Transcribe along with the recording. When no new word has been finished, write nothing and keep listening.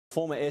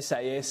Former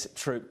SAS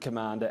Troop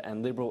Commander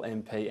and Liberal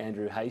MP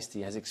Andrew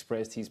Hastie has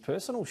expressed his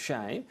personal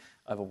shame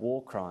over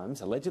war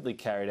crimes allegedly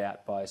carried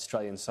out by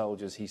Australian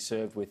soldiers he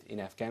served with in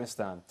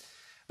Afghanistan.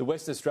 The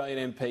West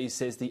Australian MP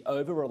says the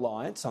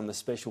over-reliance on the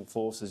Special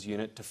Forces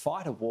unit to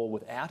fight a war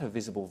without a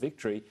visible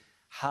victory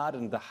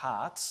hardened the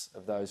hearts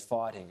of those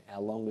fighting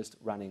our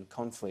longest-running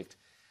conflict.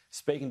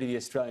 Speaking to the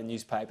Australian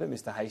newspaper,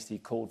 Mr Hastie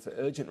called for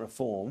urgent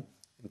reform,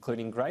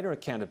 including greater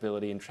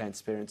accountability and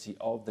transparency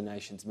of the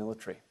nation's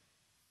military.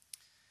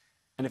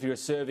 And if you're a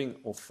serving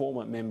or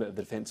former member of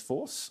the Defence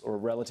Force or a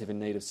relative in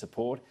need of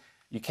support,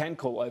 you can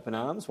call Open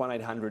Arms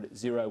 1800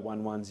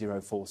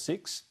 011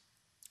 046,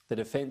 the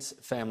Defence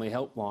Family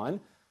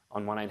Helpline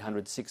on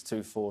 1800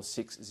 624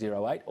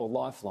 608 or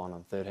Lifeline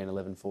on 13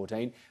 11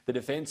 14. The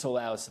Defence All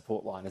Hours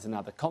Support Line is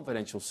another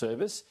confidential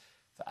service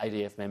for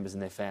ADF members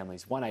and their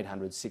families,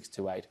 1800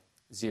 628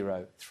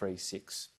 036.